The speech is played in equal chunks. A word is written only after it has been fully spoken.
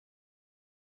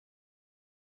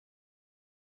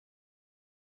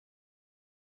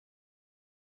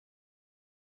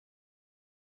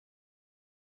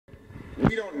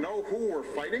we don't know who we're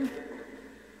fighting?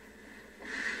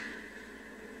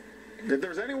 If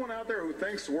there's anyone out there who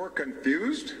thinks we're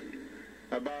confused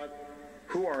about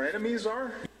who our enemies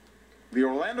are, the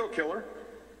Orlando killer,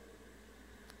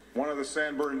 one of the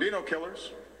San Bernardino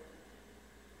killers,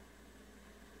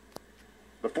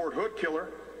 the Fort Hood killer,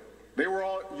 they were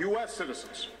all U.S.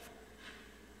 citizens.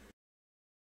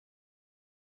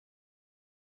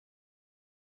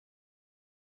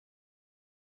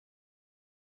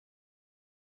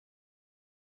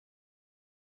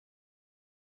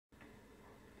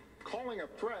 Calling a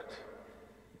threat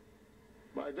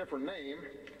by a different name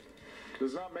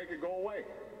does not make it go away.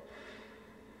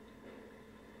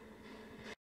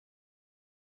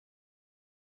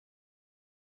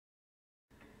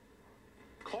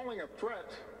 Calling a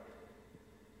threat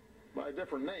by a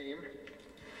different name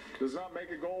does not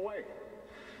make it go away.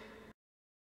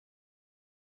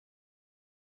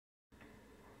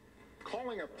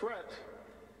 Calling a threat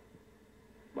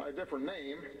by a different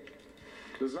name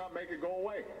does not make it go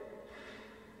away.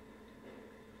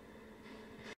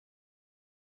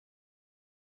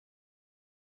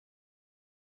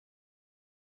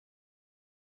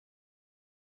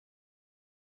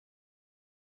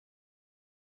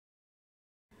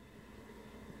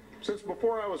 Since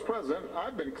before I was president,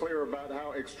 I've been clear about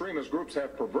how extremist groups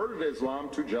have perverted Islam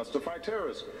to justify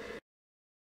terrorism.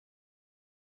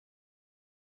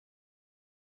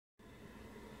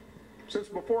 Since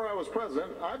before I was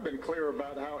president, I've been clear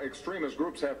about how extremist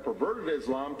groups have perverted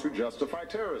Islam to justify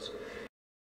terrorism.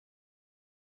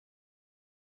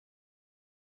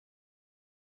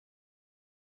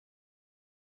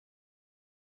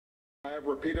 I have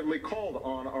repeatedly called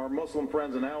on our Muslim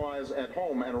friends and allies at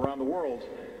home and around the world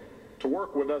to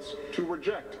work with us to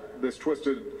reject this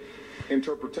twisted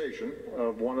interpretation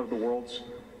of one of the world's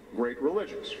great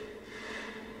religions.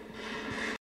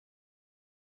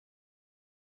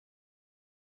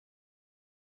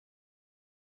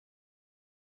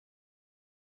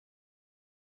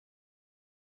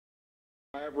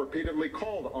 I have repeatedly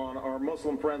called on our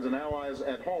Muslim friends and allies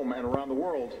at home and around the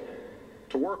world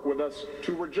to work with us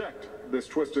to reject this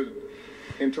twisted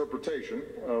interpretation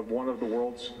of one of the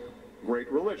world's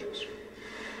great religions.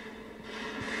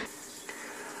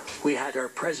 We had our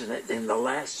president in the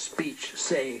last speech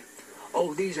say,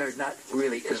 oh, these are not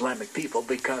really Islamic people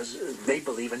because they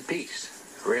believe in peace.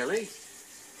 Really?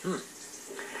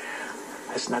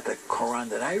 That's not the Quran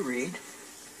that I read.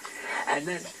 And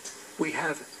then we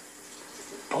have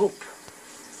Pope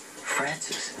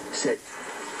Francis said,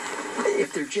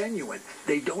 if they're genuine,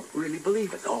 they don't really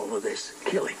believe in all of this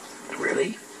killing.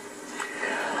 Really?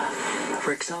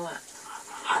 Rixella,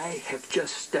 I have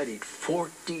just studied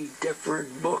 40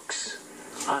 different books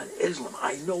on Islam.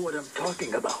 I know what I'm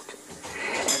talking about.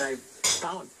 And I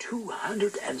found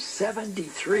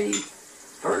 273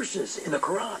 verses in the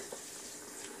Quran.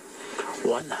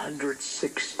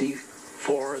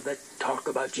 164 that talk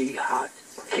about jihad,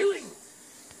 killing,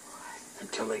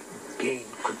 until they gain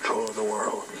control of the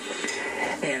world.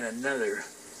 And another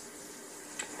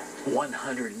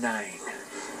 109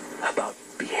 about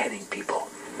beheading people.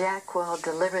 Jack will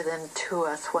deliver them to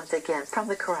us once again from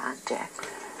the Quran, Jack.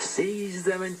 Seize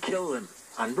them and kill them,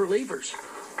 unbelievers,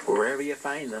 wherever you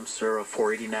find them, Surah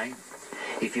 489.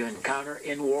 If you encounter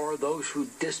in war those who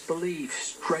disbelieve,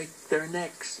 strike their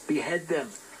necks, behead them,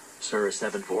 Surah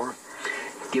 7:4.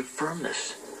 Give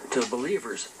firmness to the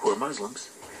believers who are Muslims,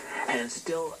 and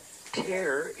instill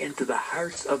terror into the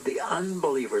hearts of the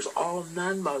unbelievers, all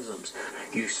non-Muslims.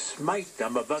 You smite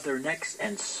them above their necks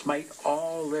and smite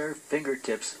all their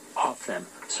fingertips off them.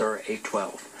 Surah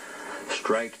 8:12.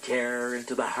 Strike terror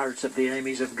into the hearts of the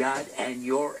enemies of God and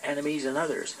your enemies and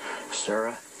others.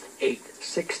 Surah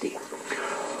 8:60.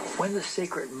 When the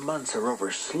sacred months are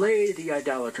over, slay the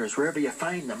idolaters wherever you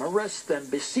find them. Arrest them,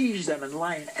 besiege them, and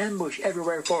lie in ambush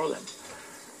everywhere for them.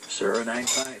 Surah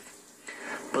 9:5.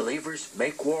 Believers,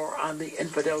 make war on the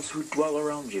infidels who dwell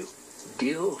around you.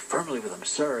 Deal firmly with them.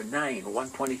 Surah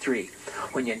 9:123.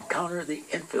 When you encounter the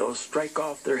infidels, strike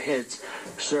off their heads.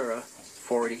 Surah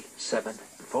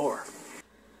 47:4.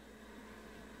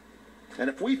 And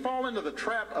if we fall into the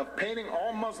trap of painting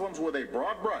all Muslims with a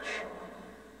broad brush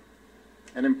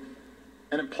and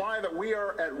imply that we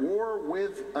are at war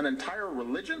with an entire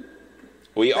religion,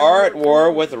 we are at war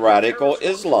with radical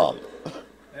Islam.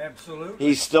 Absolutely.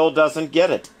 He still doesn't get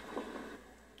it.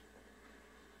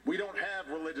 We don't have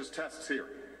religious tests here.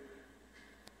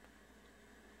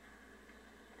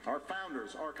 Our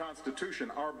founders, our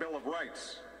Constitution, our Bill of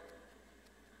Rights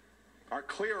are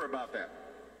clear about that.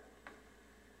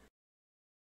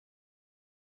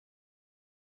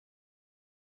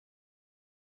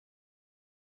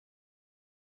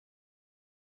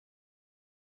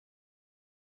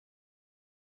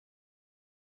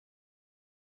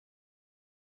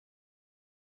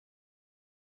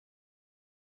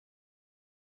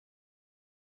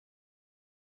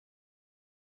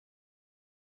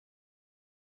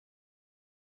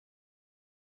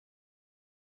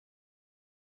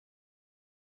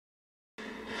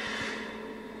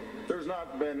 There's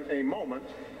not been a moment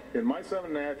in my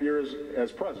 7.5 years as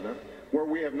president where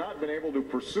we have not been able to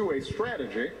pursue a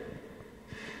strategy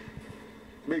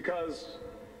because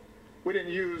we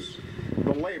didn't use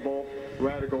the label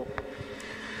radical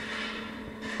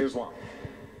Islam.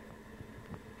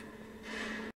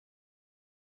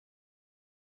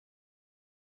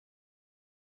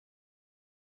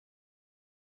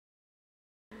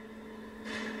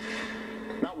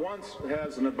 Not once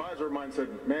has an advisor of mine said,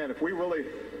 man, if we really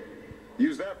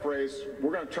use that phrase,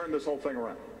 we're going to turn this whole thing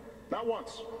around. Not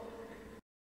once.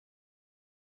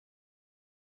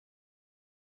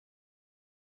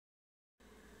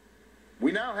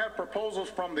 We now have proposals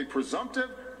from the presumptive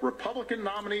Republican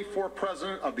nominee for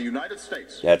President of the United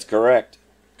States. That's correct.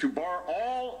 To bar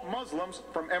all Muslims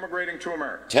from emigrating to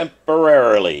America.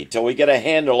 Temporarily, till we get a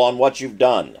handle on what you've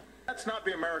done. That's not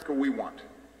the America we want.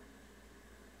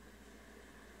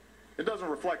 It doesn't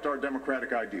reflect our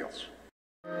democratic ideals.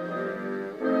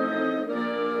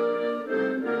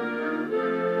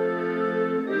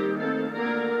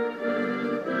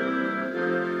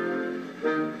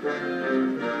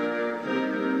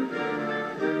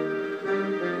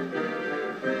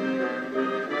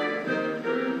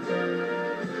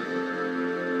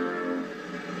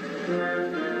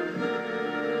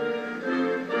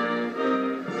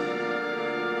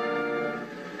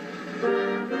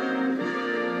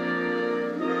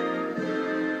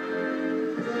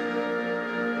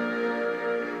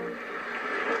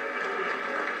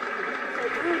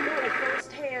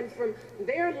 From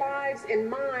their lives and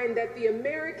mine that the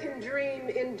American dream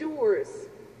endures.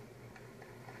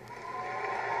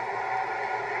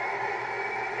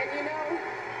 And you know,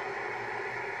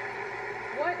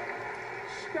 what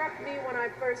struck me when I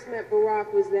first met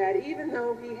Barack was that even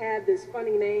though he had this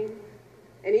funny name,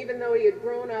 and even though he had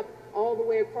grown up all the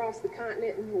way across the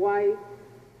continent in Hawaii,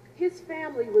 his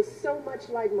family was so much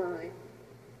like mine.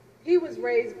 He was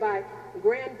raised by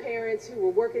grandparents who were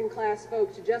working class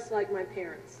folks just like my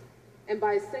parents, and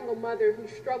by a single mother who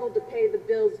struggled to pay the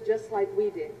bills just like we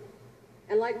did.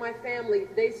 And like my family,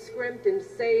 they scrimped and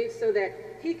saved so that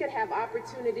he could have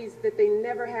opportunities that they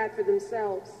never had for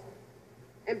themselves.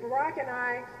 And Barack and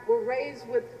I were raised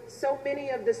with so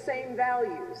many of the same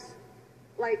values.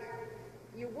 Like,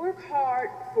 you work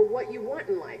hard for what you want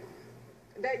in life,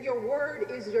 that your word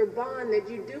is your bond, that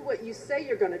you do what you say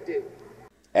you're going to do.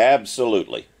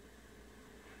 Absolutely.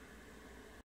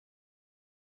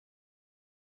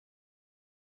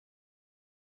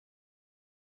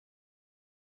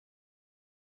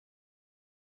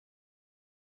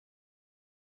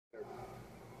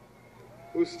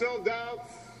 Who still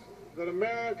doubts that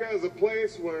America is a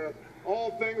place where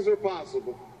all things are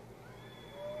possible.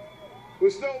 Who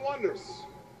still wonders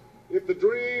if the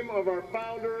dream of our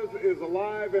founders is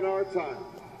alive in our time.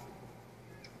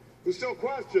 Who still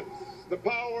questions the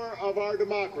power of our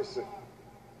democracy.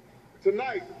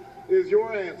 Tonight is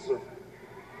your answer.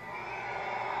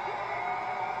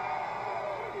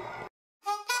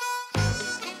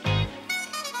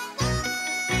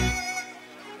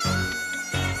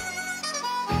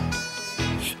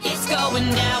 It's going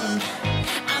down.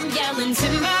 I'm yelling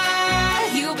timber.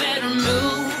 You better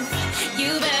move.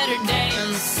 You better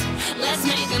dance. Let's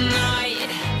make a night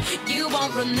you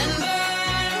won't remember.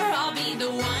 I'll be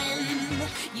the one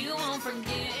you won't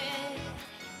forget.